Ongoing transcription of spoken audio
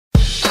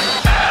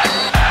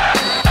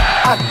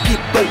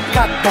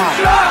Arquibancada.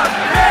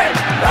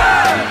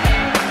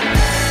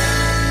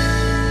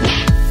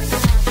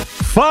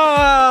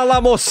 Fala,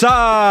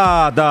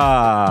 moçada!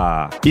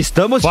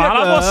 Estamos chegando.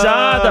 Fala,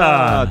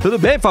 moçada! Tudo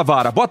bem,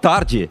 Favara? Boa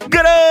tarde.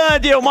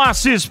 Grande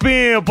Márcio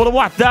Espímpolo,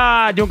 boa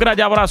tarde. Um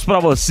grande abraço pra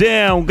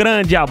você, um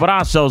grande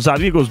abraço aos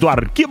amigos do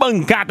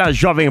Arquibancada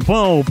Jovem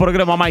Pan, o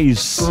programa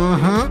mais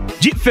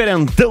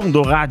diferentão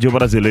do rádio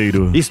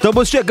brasileiro.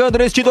 Estamos chegando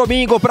neste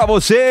domingo pra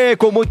você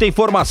com muita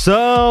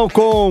informação,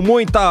 com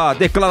muita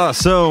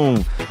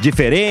declaração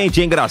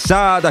diferente,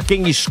 engraçada,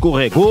 quem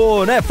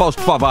escorregou, né,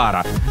 Fausto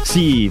Favara?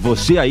 Se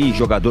você aí,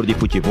 jogador de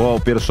futebol,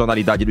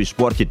 personalidade do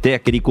esporte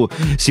técnico,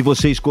 se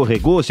você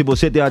escorregou, se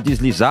você deu a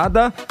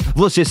deslizada,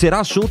 você será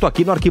assunto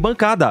aqui no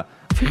Arquibancada.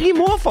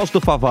 Rimou, Fausto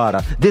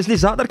Favara.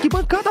 Deslizada,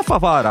 Arquibancada,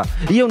 Favara.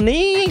 E eu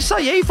nem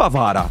ensaiei,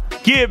 Favara.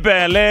 Que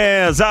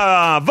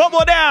beleza!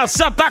 Vamos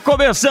nessa! Tá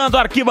começando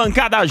a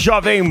Arquibancada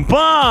Jovem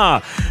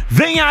Pan.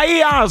 Vem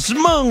aí as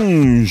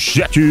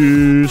manchetes.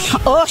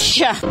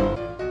 Oxa!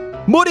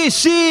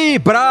 Muricy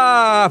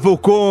bravo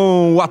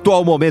com o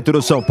atual momento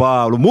no São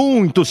Paulo,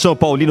 muito São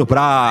Paulino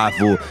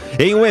bravo.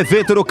 Em um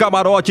evento no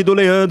camarote do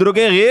Leandro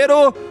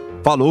Guerreiro,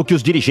 falou que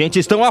os dirigentes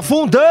estão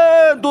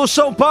afundando o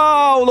São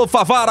Paulo,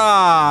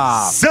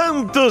 Favara.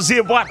 Santos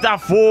e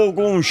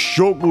Botafogo, um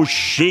jogo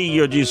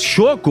cheio de...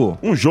 Choco?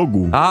 Um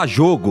jogo. Ah,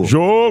 jogo.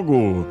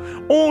 Jogo.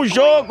 Um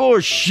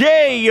jogo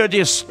cheio de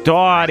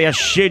história,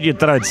 cheio de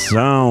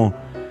tradição.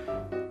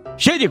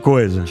 Cheio de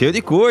coisa. Cheio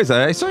de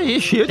coisa, é isso aí,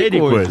 cheio de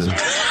coisa.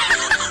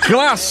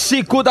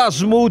 Clássico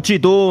das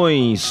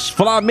multidões.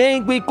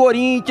 Flamengo e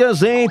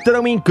Corinthians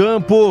entram em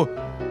campo.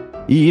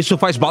 E isso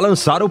faz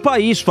balançar o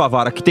país,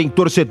 Favara, que tem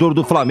torcedor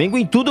do Flamengo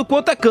em tudo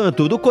quanto é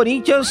canto. Do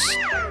Corinthians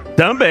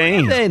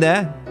também. Tem,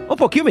 né? Um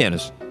pouquinho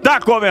menos. Tá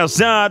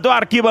começando a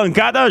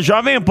Arquibancada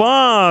Jovem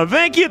Pan.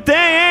 Vem que tem,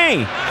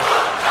 hein?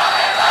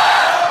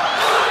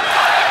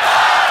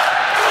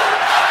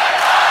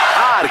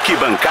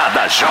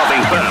 Arquibancada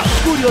Jovem Pan.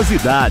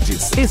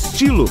 Curiosidades,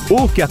 estilo,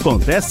 o que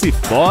acontece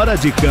fora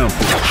de campo.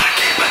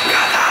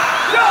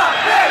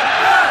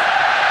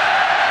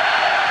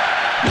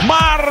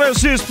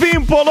 Márcio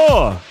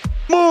Espímpolo,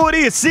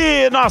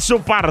 Muricy, nosso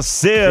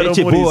parceiro,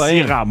 gente Muricy boa,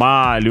 hein?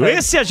 Ramalho.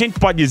 Esse a gente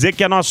pode dizer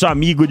que é nosso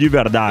amigo de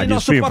verdade, E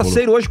nosso Espímpolo.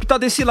 parceiro hoje que tá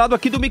desse lado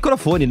aqui do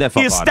microfone, né,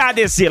 Favara? Está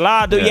desse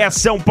lado e é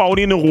São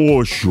Paulino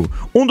roxo.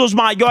 Um dos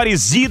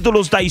maiores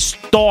ídolos da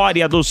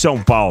história do São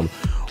Paulo.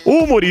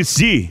 O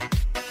Muricy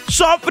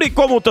sofre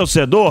como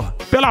torcedor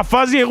pela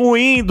fase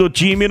ruim do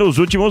time nos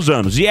últimos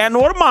anos. E é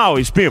normal,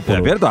 Espímpolo.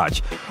 É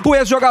verdade. O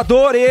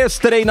ex-jogador,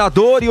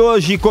 ex-treinador e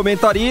hoje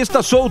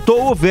comentarista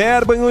soltou o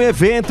verbo em um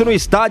evento no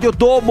estádio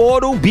do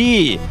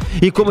Morumbi.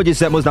 E como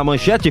dissemos na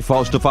manchete,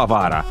 Fausto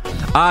Favara,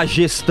 a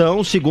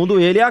gestão, segundo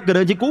ele, é a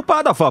grande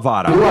culpada,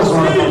 Favara. 2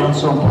 horas falando de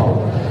São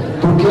Paulo.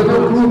 Porque é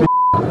meu clube,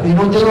 e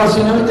não tenho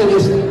assim nenhum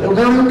interesse. Eu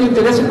ganho o único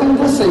interesse como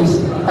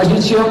vocês. A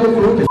gente ama o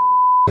clube,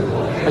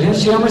 a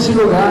gente ama esse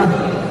lugar.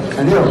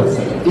 Entendeu?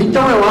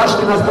 Então eu acho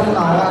que nós estamos na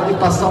hora de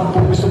passar um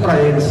pouco isso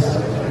para eles.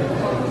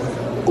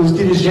 Os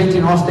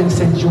dirigentes nossos têm que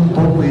sentir um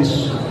pouco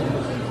isso.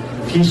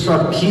 Que isso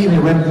aqui,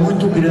 meu, é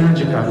muito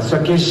grande, cara. Isso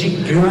aqui é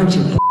gigante.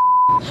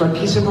 Isso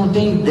aqui você não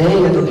tem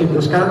ideia do que...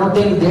 Os caras não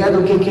têm ideia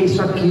do que é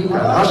isso aqui,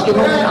 cara.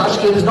 Acho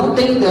que eles não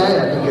têm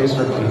ideia do que é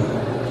isso aqui.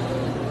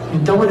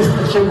 Então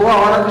chegou a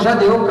hora que já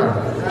deu,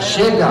 cara.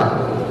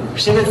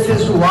 Chega de ser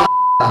zoado,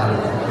 cara.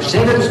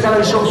 Chega dos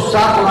caras encher o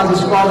saco nas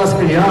escolas das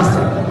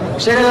crianças.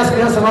 Chega das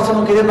crianças nossas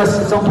não querendo mais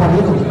ser São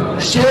Paulino.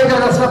 Chega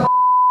dessa p***.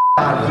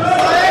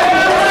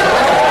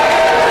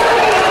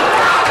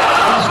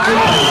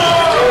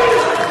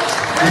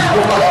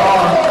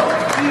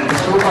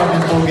 Desculpa, me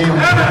empolguei um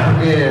pouco,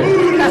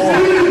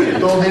 porque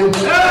tô meio...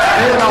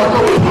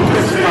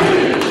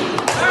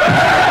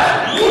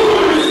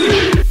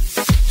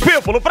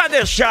 Espímpolo, pra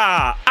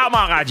deixar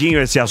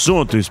amarradinho esse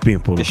assunto,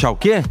 Espímpolo. Deixar o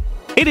quê?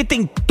 Ele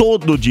tem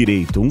todo o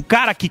direito. Um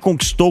cara que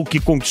conquistou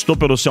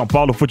pelo São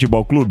Paulo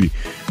Futebol Clube,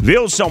 vê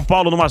o São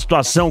Paulo numa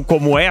situação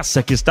como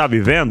essa que está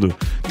vivendo,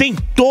 tem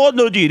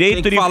todo o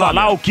direito de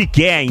falar o que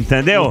quer,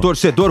 entendeu? O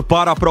torcedor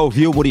para pra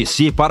ouvir o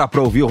Muricy, para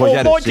pra ouvir o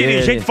Rogério Ceni. Um monte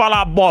de gente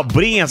falar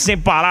abobrinha sem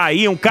parar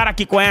aí. Um cara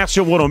que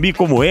conhece o Morumbi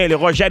como ele, o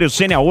Rogério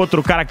Ceni é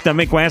outro cara que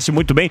também conhece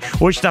muito bem.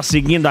 Hoje está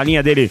seguindo a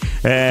linha dele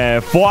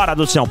fora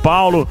do São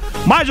Paulo.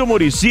 Mas o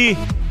Muricy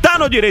tá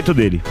no direito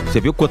dele. Você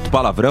viu quanto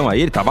palavrão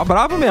aí? Ele tava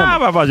bravo mesmo. Ah,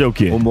 vai fazer o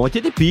quê? Um monte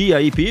de pi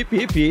aí, pi,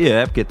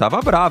 porque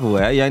tava bravo,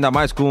 e ainda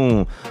mais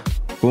com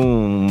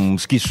um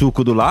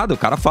esquissuco do lado, o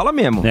cara fala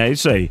mesmo. É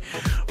isso aí.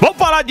 Vamos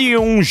falar de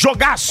um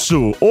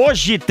jogaço.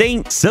 Hoje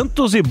tem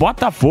Santos e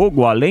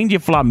Botafogo, além de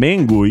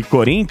Flamengo e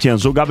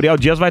Corinthians, o Gabriel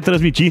Dias vai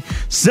transmitir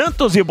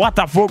Santos e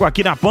Botafogo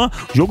aqui na PAN.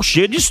 Jogo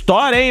cheio de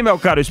história, hein, meu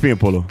caro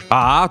Espímpolo?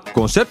 Ah,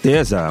 com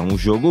certeza. Um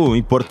jogo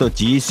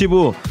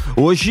importantíssimo.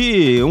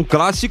 Hoje, um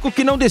clássico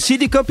que não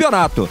decide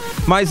campeonato,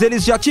 mas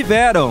eles já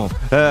tiveram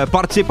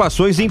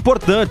participações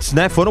importantes,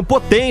 né? Foram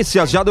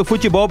potências já do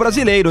futebol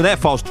brasileiro, né,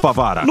 Fausto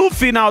Favara? No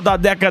final da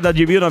década década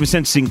de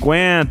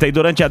 1950 e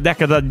durante a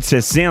década de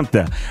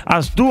 60,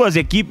 as duas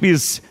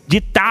equipes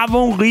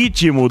ditavam o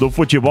ritmo do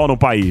futebol no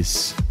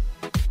país.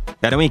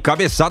 Eram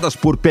encabeçadas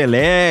por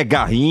Pelé,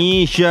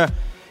 Garrincha.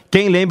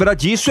 Quem lembra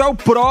disso é o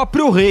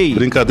próprio Rei.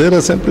 Brincadeira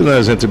sempre, né,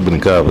 a gente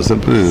brincava,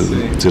 sempre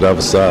tirava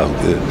o sarro.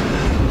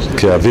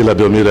 Que a Vila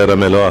Belmiro era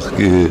melhor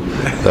que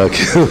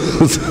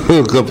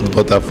o campo do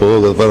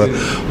Botafogo.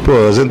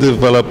 A gente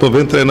fala,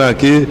 vem treinar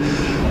aqui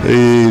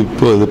e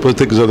depois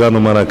tem que jogar no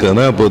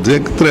Maracanã,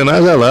 tinha que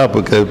treinar já lá,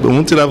 porque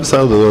um tirava o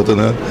sarro do outro,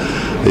 né?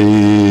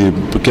 E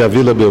porque a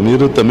Vila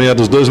Belmiro também é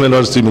dos dois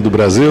melhores times do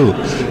Brasil.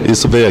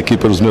 Isso veio aqui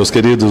pelos meus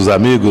queridos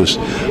amigos,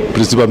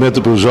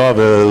 principalmente para os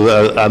jovens,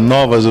 a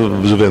nova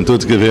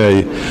juventude que vem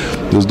aí.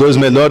 Os dois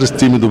melhores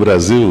times do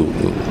Brasil,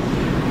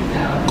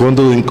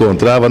 quando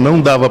encontrava, não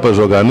dava para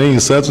jogar nem em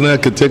Santos, né?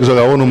 Que tinha que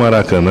jogar ou no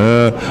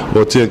Maracanã,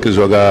 ou tinha que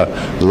jogar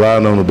lá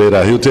no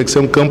Beira-Rio, tinha que ser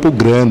um campo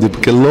grande,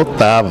 porque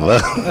lotava.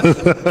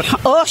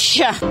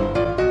 Oxa!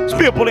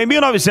 People, em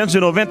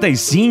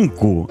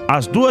 1995,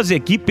 as duas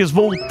equipes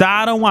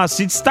voltaram a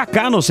se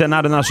destacar no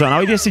cenário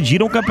nacional e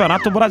decidiram o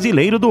Campeonato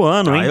Brasileiro do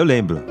ano, hein? Eu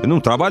lembro. Eu não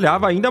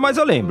trabalhava ainda, mas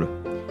eu lembro.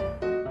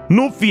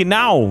 No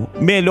final,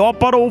 melhor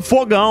para o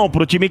Fogão,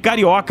 para o time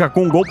carioca,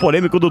 com um gol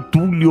polêmico do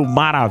Túlio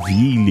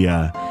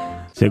Maravilha.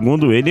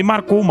 Segundo ele,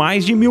 marcou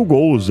mais de 1000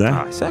 gols,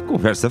 né? Isso é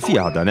conversa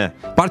fiada, né?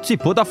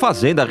 Participou da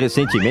Fazenda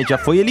recentemente, já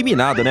foi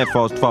eliminado, né,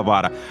 Fausto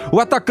Favara? O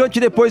atacante,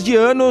 depois de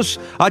anos,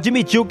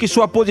 admitiu que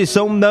sua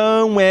posição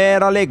não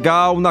era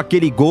legal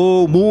naquele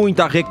gol,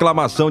 muita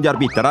reclamação de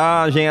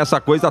arbitragem, essa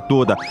coisa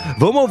toda.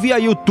 Vamos ouvir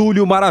aí o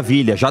Túlio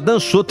Maravilha, já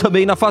dançou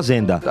também na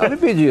Fazenda. Tava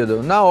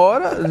impedido. Na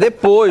hora,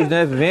 depois,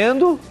 né,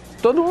 vendo,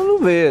 todo mundo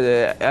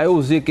vê. Aí eu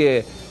usei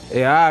que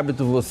é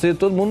árbitro, você,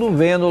 todo mundo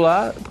vendo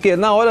lá, porque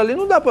na hora ali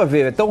não dá pra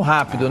ver, é tão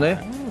rápido, né?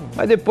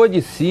 Mas depois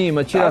de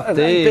cima,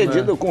 tira-teima.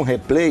 Impedido com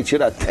replay,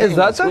 tira-teima.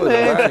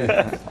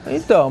 Exatamente.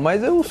 Então,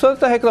 mas o Santos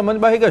tá reclamando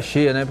de barriga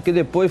cheia, né? Porque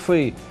depois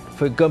foi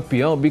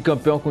campeão,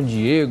 bicampeão com o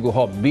Diego,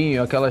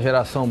 Robinho, aquela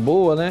geração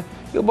boa, né?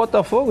 E o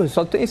Botafogo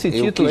só tem esse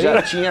título que aí.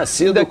 Já tinha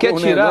sido ainda quer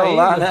tirar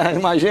lá, né?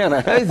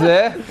 Imagina. Pois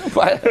é.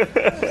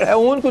 É o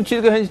único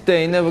título que a gente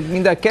tem, né?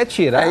 Ainda quer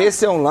tirar.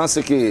 Esse é um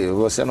lance que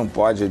você não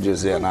pode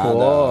dizer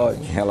nada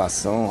em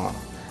relação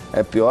a...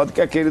 É pior do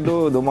que aquele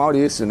do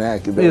Muricy, né?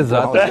 Que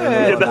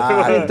exatamente.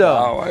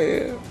 Então,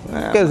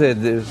 quer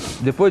dizer,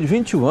 depois de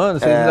 21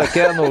 anos, você ainda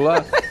quer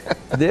anular.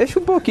 Deixa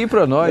um pouquinho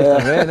pra nós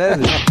também, né?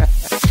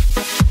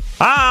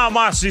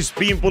 Márcio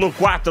Espímpolo,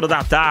 4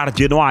 da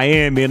tarde, no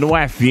AM, no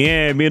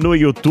FM, no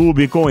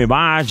YouTube, com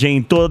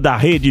imagem, toda a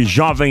rede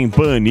Jovem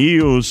Pan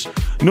News,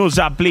 nos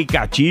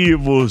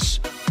aplicativos,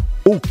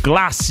 o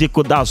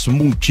clássico das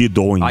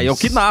multidões. Aí é o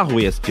que narro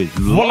este.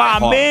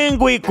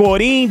 Flamengo e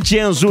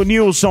Corinthians, o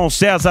Nilson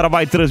César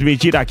vai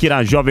transmitir aqui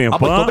na Jovem Pan.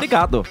 Muito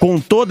obrigado. Com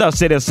toda a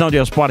seleção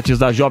de esportes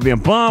da Jovem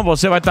Pan,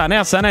 você vai estar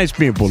nessa, né,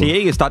 Espímpolo?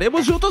 Sim,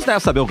 estaremos juntos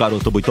nessa, meu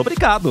garoto. Muito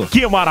obrigado.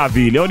 Que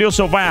maravilha. O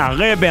Nilson vai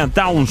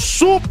arrebentar um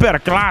super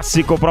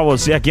clássico pra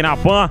você aqui na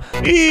Pan.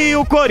 E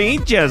o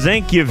Corinthians,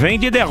 hein, que vem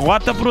de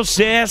derrota pro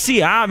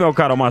CSA, meu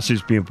caro Márcio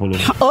Espímpolo.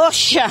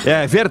 Oxa!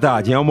 É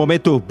verdade, é um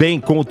momento bem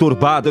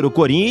conturbado do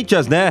Corinthians,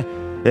 né?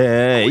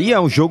 E é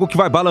um jogo que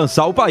vai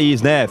balançar o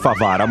país, né,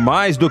 Favara?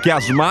 Mais do que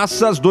as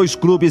massas, dois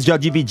clubes já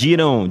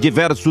dividiram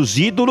diversos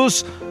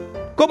ídolos,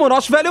 como o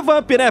nosso velho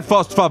Vamp, né,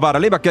 Fausto Favara?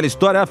 Lembra aquela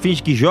história?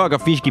 Finge que joga,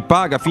 finge que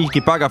paga, finge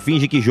que paga,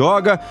 finge que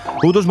joga.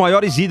 Um dos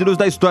maiores ídolos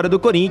da história do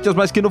Corinthians,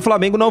 mas que no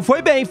Flamengo não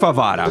foi bem,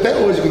 Favara. Até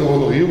hoje, quando eu vou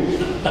no Rio,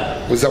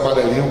 os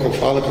amarelinhos que eu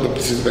falo, quando eu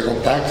preciso pegar um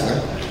táxi, né?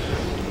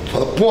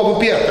 Fala,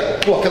 Vampeta,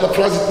 aquela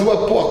frase tua,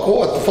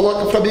 tu falou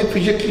que o Flamengo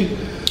fingia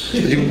que...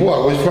 Eu digo,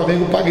 hoje o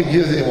Flamengo paga em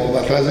dias, irmão, não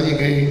atrasa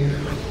ninguém.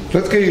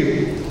 Tanto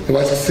que eu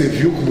acho que você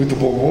viu com muito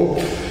bom humor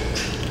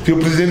que o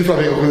presidente do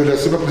Flamengo, quando ele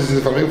assume a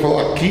presidência do Flamengo,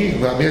 falou: aqui,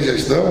 na minha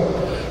gestão,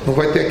 não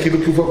vai ter aquilo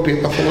que o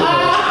Vampeta falou,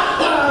 não.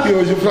 E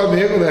hoje o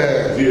Flamengo,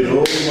 né,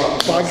 virou uma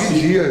paga em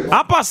dia.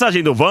 A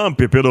passagem do Vamp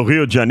pelo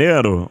Rio de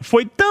Janeiro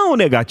foi tão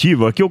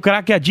negativa que o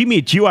craque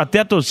admitiu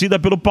até a torcida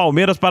pelo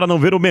Palmeiras para não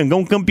ver o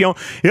Mengão campeão.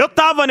 Eu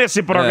tava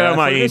nesse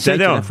programa aí, recente,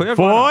 entendeu? Né?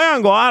 Foi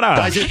agora.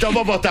 Mas então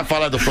vamos voltar a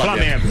falar do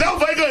Flamengo. Não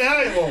vai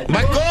ganhar, irmão.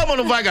 Mas como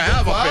não vai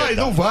ganhar, Vampeta?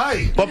 Não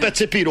vai. Vampeta,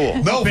 você pirou.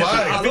 Não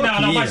vai.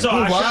 Não, mas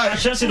ó, a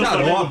chance do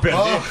Flamengo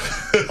perder...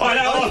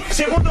 Olha,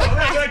 segundo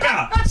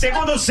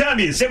o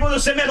Sami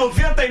é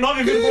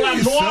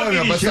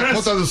 99,9 mas essa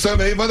conta do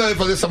Sami aí, manda ele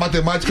fazer essa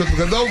matemática.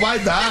 Não vai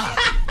dar.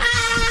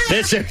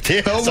 Tem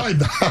certeza? Não vai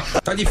dar.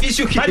 Tá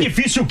difícil o quê? Tá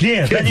difícil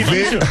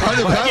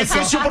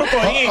pro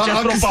Corinthians,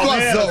 pro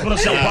Palmeiras, pro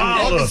São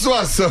Paulo.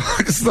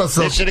 Olha que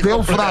situação. Tem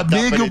o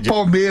Flamengo e o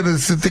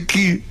Palmeiras. Você tem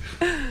que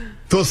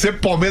torcer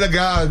pro Palmeiras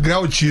ganhar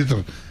o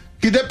título.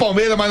 Que dê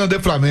Palmeiras, mas não dê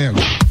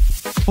Flamengo.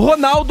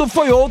 Ronaldo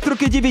foi outro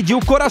que dividiu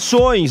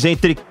corações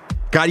entre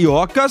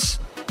cariocas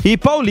e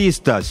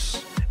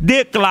paulistas.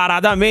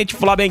 Declaradamente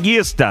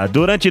flamenguista,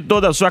 durante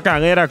toda a sua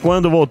carreira,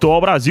 quando voltou ao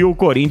Brasil, o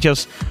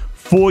Corinthians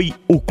foi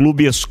o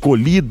clube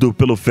escolhido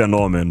pelo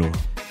fenômeno.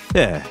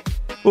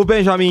 O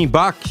Benjamin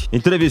Bach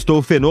entrevistou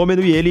o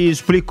fenômeno e ele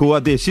explicou a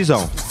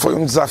decisão. Foi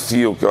um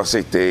desafio que eu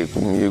aceitei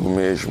comigo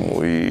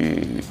mesmo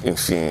e,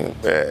 enfim,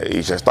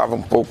 e já estava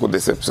um pouco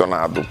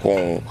decepcionado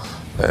com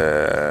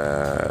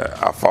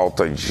a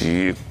falta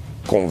de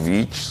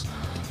convites,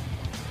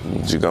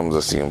 digamos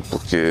assim,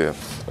 porque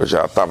eu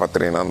já estava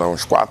treinando há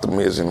uns 4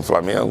 meses no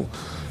Flamengo.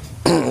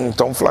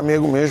 Então o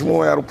Flamengo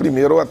mesmo era o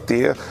primeiro a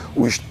ter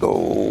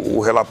o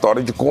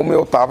relatório de como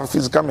eu estava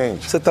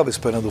fisicamente. Você estava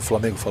esperando o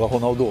Flamengo falar,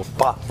 Ronaldo,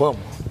 pá, vamos?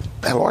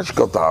 É lógico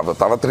que eu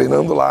estava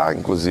treinando lá,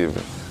 inclusive.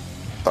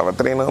 Estava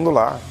treinando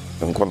lá.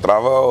 Eu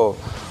encontrava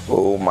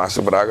o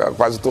Márcio Braga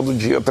quase todo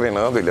dia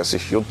treinando, ele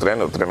assistia o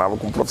treino, eu treinava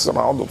com um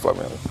profissional do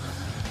Flamengo.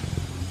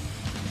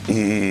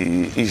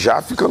 E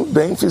já ficando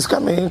bem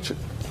fisicamente.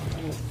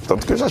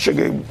 Tanto que eu já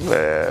cheguei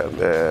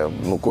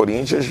no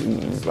Corinthians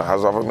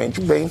razoavelmente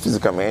bem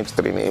fisicamente,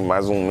 treinei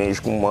mais um mês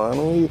com um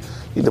ano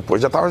e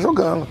depois já estava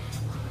jogando.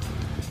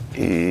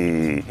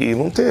 E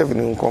não teve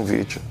nenhum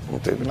convite, não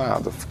teve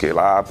nada. Fiquei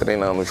lá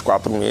treinando uns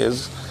 4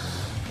 meses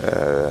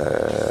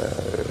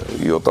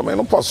e eu também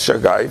não posso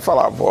chegar e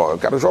falar, pô, eu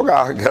quero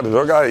jogar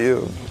aí,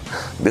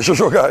 deixa eu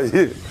jogar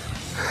aí.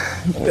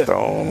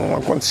 Então não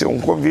aconteceu um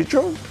convite,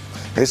 eu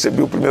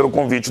recebi o primeiro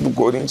convite do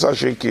Corinthians,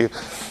 achei que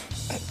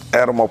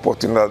era uma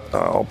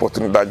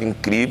oportunidade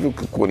incrível,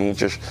 que o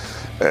Corinthians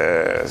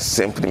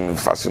sempre me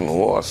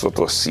fascinou, a sua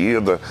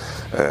torcida.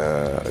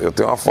 Eu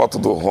tenho uma foto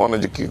do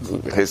Ronald, que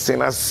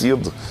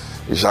recém-nascido,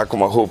 já com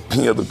uma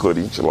roupinha do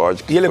Corinthians,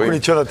 lógico. E ele é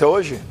corintiano até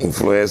hoje?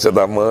 Influência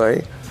da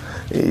mãe.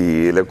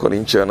 E ele é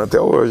corintiano até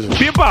hoje.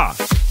 Pipa,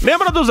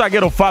 lembra do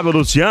zagueiro Fábio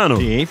Luciano?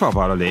 Sim,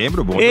 Favara,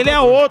 lembro. Bom ele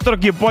é outro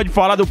que pode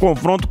falar do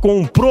confronto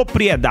com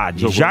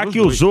propriedade, já que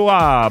usou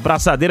a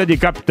braçadeira de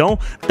capitão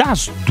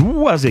das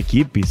duas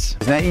equipes.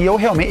 E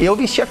eu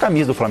vesti a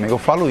camisa do Flamengo, eu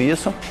falo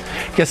isso,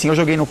 que assim, eu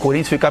joguei no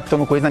Corinthians, fui capitão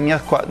no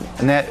Corinthians,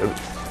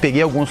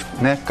 peguei alguns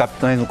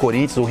capitães no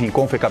Corinthians, o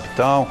Rincon foi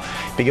capitão,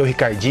 peguei o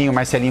Ricardinho, o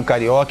Marcelinho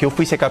Carioca, eu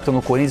fui ser capitão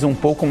no Corinthians um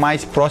pouco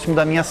mais próximo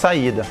da minha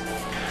saída.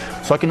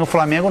 Só que no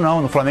Flamengo não,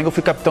 no Flamengo eu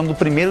fui capitão do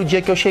primeiro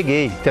dia que eu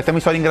cheguei. Tem até uma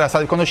história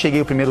engraçada, que quando eu cheguei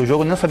o primeiro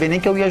jogo, eu não sabia nem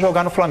que eu ia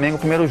jogar no Flamengo o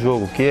primeiro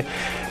jogo, porque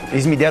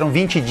eles me deram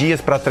 20 dias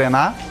para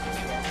treinar,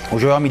 o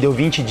Joel me deu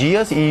 20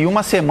 dias e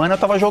uma semana eu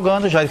tava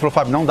jogando já. Ele falou,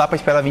 Fábio, não dá para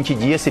esperar 20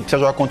 dias, você precisa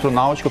jogar contra o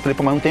Náutico. Eu falei,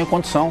 pô, mas não tenho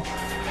condição.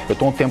 Eu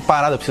tô um tempo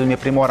parado, eu preciso me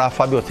aprimorar.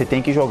 Fábio, você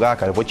tem que jogar,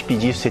 cara. Eu vou te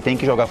pedir isso, você tem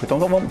que jogar. Eu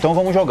falei, então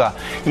vamos jogar.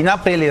 E na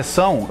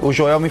pré-eleição, o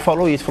Joel me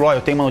falou isso. Falou,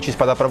 eu tenho uma notícia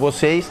para dar para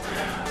vocês.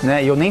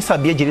 E eu nem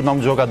sabia direito o nome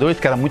dos jogadores,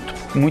 porque era muito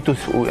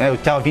eu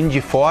tava vindo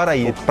de fora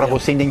e para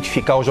você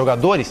identificar os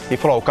jogadores. Ele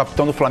falou, o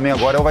capitão do Flamengo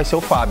agora vai ser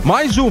o Fábio.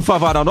 Mais um,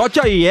 Favara, anote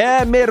aí.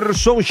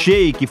 Emerson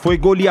Sheik foi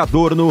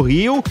goleador no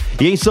Rio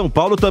e em São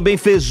Paulo também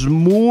fez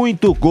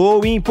muito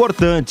gol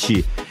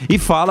importante. E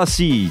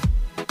fala-se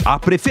a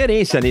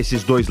preferência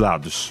nesses dois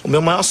lados. O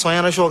meu maior sonho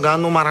era jogar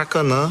no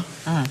Maracanã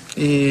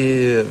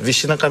e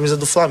vestir na camisa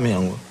do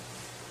Flamengo.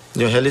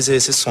 Eu realizei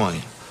esse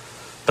sonho.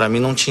 Para mim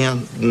não tinha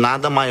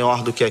nada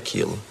maior do que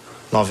aquilo.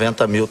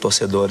 90 mil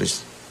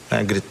torcedores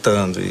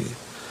gritando e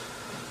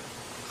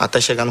até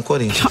chegar no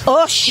Corinthians.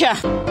 Oxa!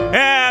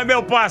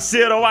 Meu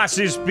parceiro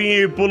Assis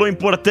Pímpolo, o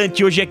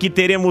importante hoje é que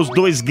teremos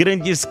 2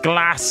 grandes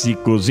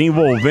clássicos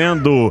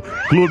envolvendo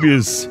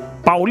clubes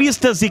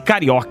paulistas e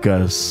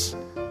cariocas,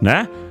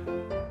 né?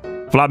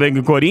 Flamengo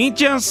e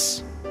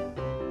Corinthians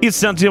e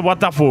Santos e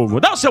Botafogo.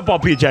 Dá o seu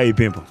palpite aí,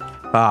 Pimpo.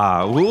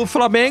 O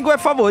Flamengo é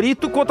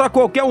favorito contra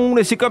qualquer um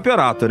nesse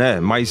campeonato, né?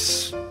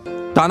 Mas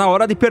tá na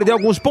hora de perder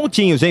alguns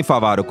pontinhos, hein,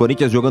 Favara? O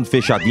Corinthians jogando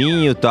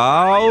fechadinho e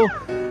tal.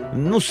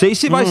 Não sei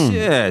se vai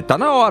ser. Tá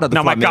na hora do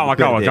Flamengo. Não,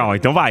 mas calma.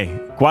 Então vai.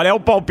 Qual é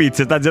o palpite?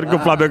 Você tá dizendo que o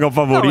Flamengo é o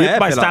favorito,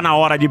 mas tá na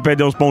hora de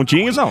perder os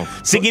pontinhos? Não.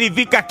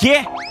 Significa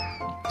que?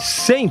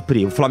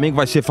 Sempre o Flamengo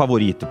vai ser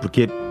favorito,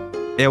 porque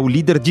é o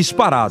líder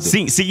disparado.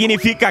 Sim,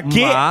 significa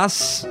que...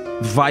 Mas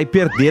vai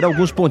perder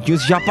alguns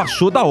pontinhos, já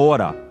passou da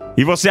hora.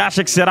 E você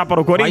acha que será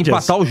para o Corinthians? Vai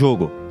empatar o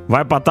jogo.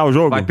 Vai empatar o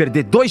jogo? Vai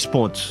perder 2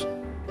 pontos.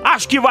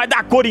 Acho que vai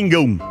dar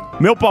Coringão.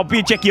 Meu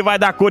palpite é que vai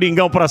dar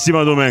Coringão pra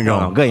cima do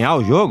Mengão. Não, ganhar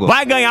o jogo?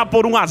 Vai ganhar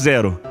por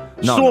 1-0.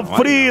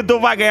 Sofrido,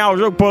 vai ganhar o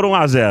jogo por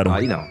 1-0.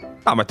 Aí não.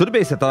 Mas tudo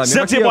bem, você tá na mesma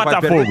Santos e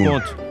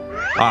Botafogo.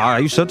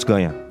 Aí o Santos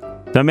ganha.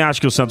 Também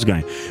acho que o Santos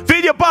ganha.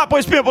 Fim de papo,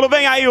 Espímpolo,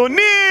 vem aí o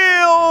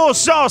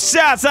Nilson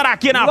César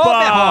aqui na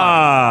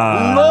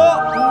PAN.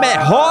 No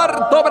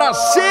melhor do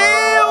Brasil,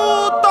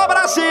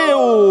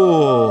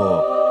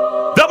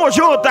 Tamo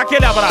junto,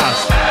 aquele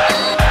abraço.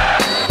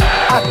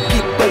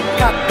 Aqui tem